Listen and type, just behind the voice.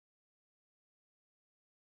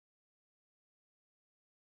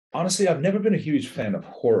Honestly, I've never been a huge fan of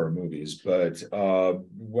horror movies, but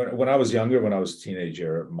when I was younger, when I was a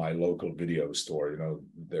teenager, my local video store,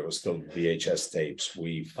 there was still VHS tapes.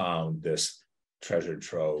 We found this treasure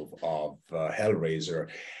trove of Hellraiser,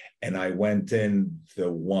 and I went in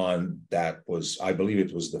the one that was, I believe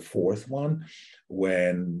it was the fourth one,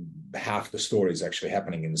 when half the story is actually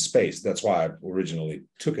happening in space. That's why I originally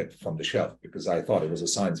took it from the shelf, because I thought it was a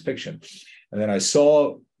science fiction. And then I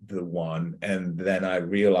saw the one, and then I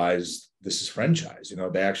realized this is franchise.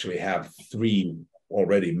 They actually have three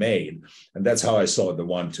already made, and that's how I saw the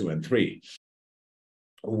one, two, and three.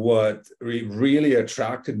 What really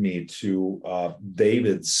attracted me to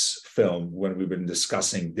David's film, when we've been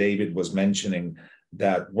discussing, David was mentioning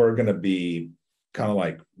that we're going to be kind of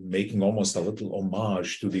like making almost a little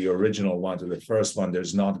homage to the original one, to the first one.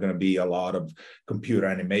 There's not going to be a lot of computer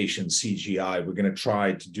animation, CGI. We're going to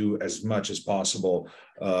try to do as much as possible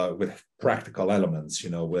with practical elements,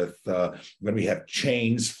 with when we have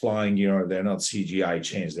chains flying, they're not CGI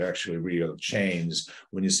chains, they're actually real chains.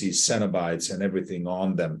 When you see Cenobites and everything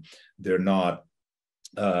on them, they're not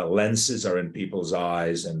lenses are in people's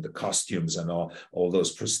eyes, and the costumes and all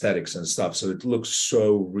those prosthetics and stuff. So it looks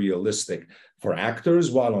so realistic for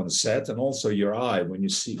actors while on set, and also your eye. When you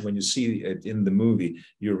see it in the movie,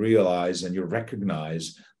 you realize and you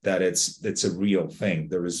recognize that it's a real thing.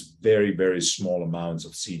 There is very, very small amounts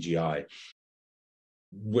of CGI.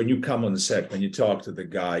 When you come on the set, when you talk to the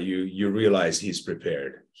guy, you realize he's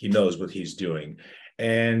prepared. He knows what he's doing.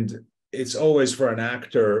 And it's always, for an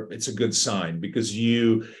actor, it's a good sign, because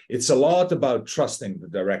it's a lot about trusting the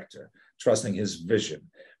director, trusting his vision.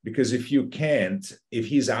 Because if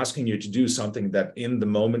he's asking you to do something that in the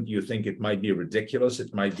moment you think it might be ridiculous,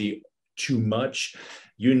 it might be too much,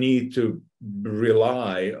 you need to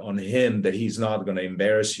rely on him that he's not going to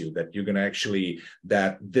embarrass you, that you're going to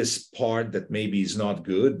that this part that maybe is not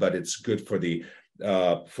good, but it's good for the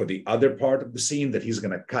other part of the scene, that he's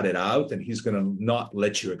going to cut it out, and he's going to not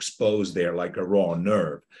let you expose there like a raw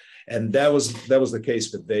nerve. And that was the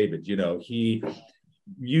case with David. You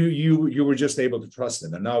were just able to trust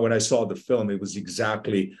him. And now when I saw the film, it was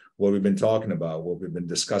exactly what we've been talking about, what we've been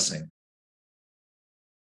discussing.